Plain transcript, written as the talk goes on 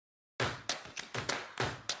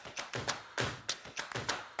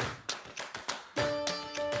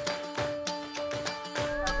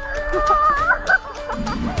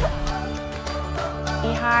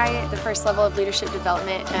Nehemiah, the first level of leadership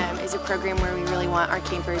development, is a program where we really want our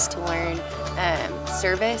campers to learn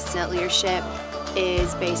service, and that leadership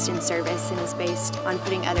is based in service and is based on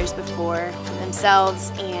putting others before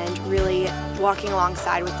themselves and really walking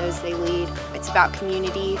alongside with those they lead. It's about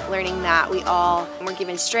community, learning that we're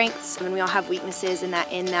given strengths and we all have weaknesses, and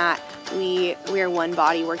that in that we are one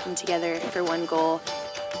body working together for one goal.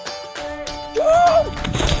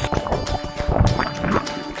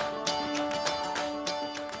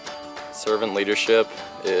 Servant leadership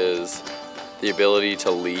is the ability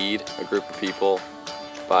to lead a group of people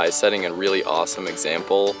by setting a really awesome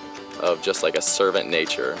example of just like a servant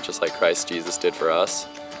nature, just like Christ Jesus did for us,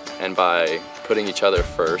 and by putting each other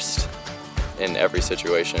first in every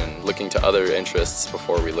situation, looking to other interests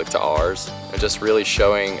before we look to ours, and just really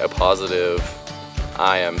showing a positive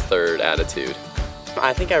I am third attitude.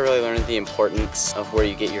 I think I really learned the importance of where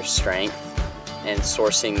you get your strength and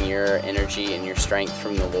sourcing your energy and your strength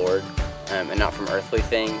from the Lord and not from earthly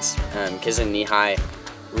things. Because in Nehemiah,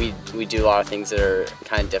 we do a lot of things that are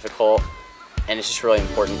kind of difficult, and it's just really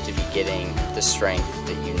important to be getting the strength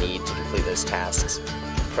that you need to complete those tasks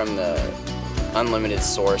from the unlimited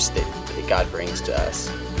source that God brings to us.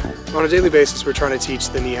 On a daily basis, we're trying to teach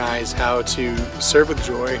the Nehemiahs how to serve with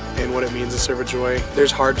joy and what it means to serve with joy.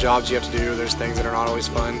 There's hard jobs you have to do, there's things that are not always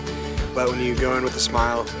fun, but when you go in with a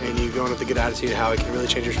smile and you go in with a good attitude, how it can really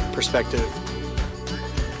change your perspective.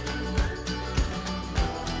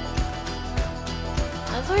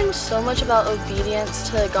 I've learned so much about obedience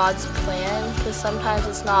to God's plan, because sometimes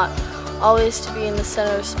it's not always to be in the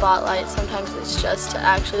center of the spotlight. Sometimes it's just to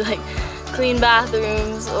actually clean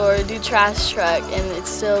bathrooms or do trash truck, and it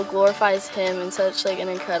still glorifies Him in such an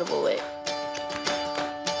incredible way.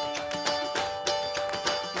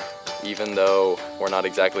 Even though we're not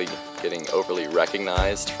exactly getting overly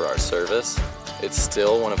recognized for our service, it's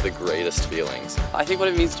still one of the greatest feelings. I think what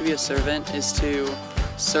it means to be a servant is to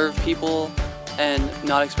serve people and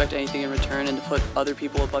not expect anything in return, and to put other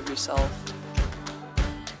people above yourself.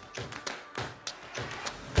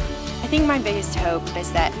 I think my biggest hope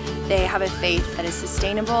is that they have a faith that is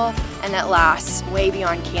sustainable and that lasts way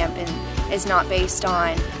beyond camp and is not based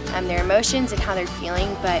on their emotions and how they're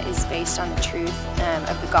feeling, but is based on the truth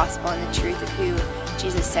of the gospel and the truth of who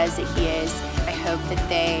Jesus says that He is. I hope that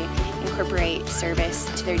they incorporate service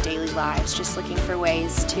to their daily lives, just looking for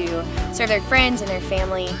ways to serve their friends and their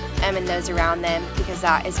family and those around them, because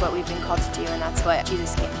that is what we've been called to do, and that's what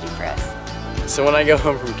Jesus came to do for us. So when I go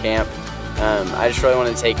home from camp, I just really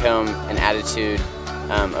want to take home an attitude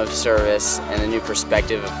of service and a new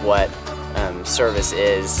perspective of what service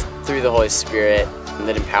is through the Holy Spirit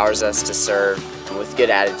that empowers us to serve with good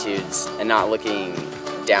attitudes and not looking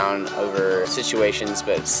down over situations,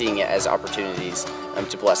 but seeing it as opportunities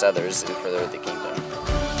to bless others and further the kingdom.